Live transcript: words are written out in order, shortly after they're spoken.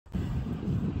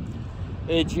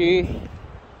edge here.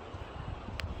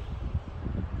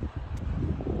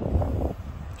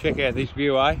 Check out this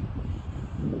view, eh?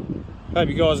 Hope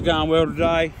you guys are going well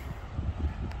today.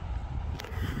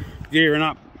 Gearing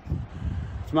up.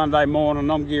 It's Monday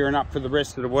morning, I'm gearing up for the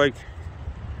rest of the week.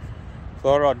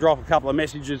 Thought I'd drop a couple of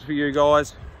messages for you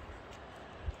guys.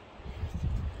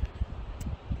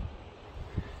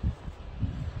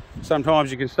 Sometimes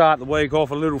you can start the week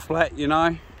off a little flat, you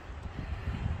know.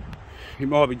 You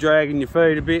might be dragging your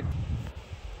feet a bit.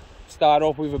 Start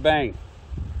off with a bang.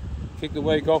 Kick the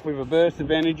week off with a burst of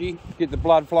energy, get the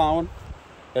blood flowing.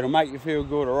 It'll make you feel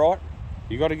good, alright?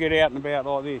 You got to get out and about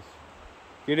like this.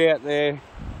 Get out there.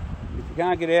 If you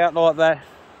can't get out like that,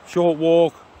 short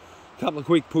walk, a couple of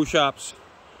quick push-ups.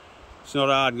 It's not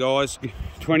hard, guys.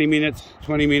 20 minutes,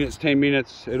 10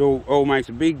 minutes, it all makes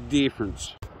a big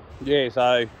difference. Yeah,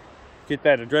 so get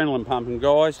that adrenaline pumping,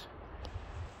 guys.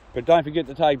 But don't forget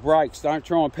to take breaks. Don't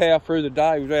try and power through the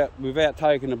day without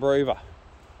taking a breather.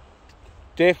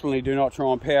 Definitely do not try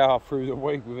and power through the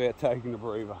week without taking a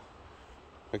breather.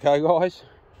 Okay, guys?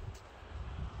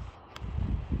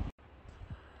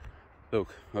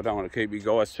 Look, I don't want to keep you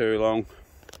guys too long.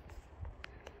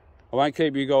 I won't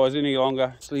keep you guys any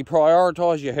longer. So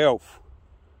prioritise your health.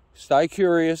 Stay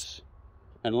curious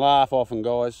and laugh often,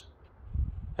 guys.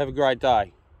 Have a great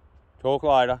day. Talk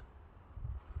later.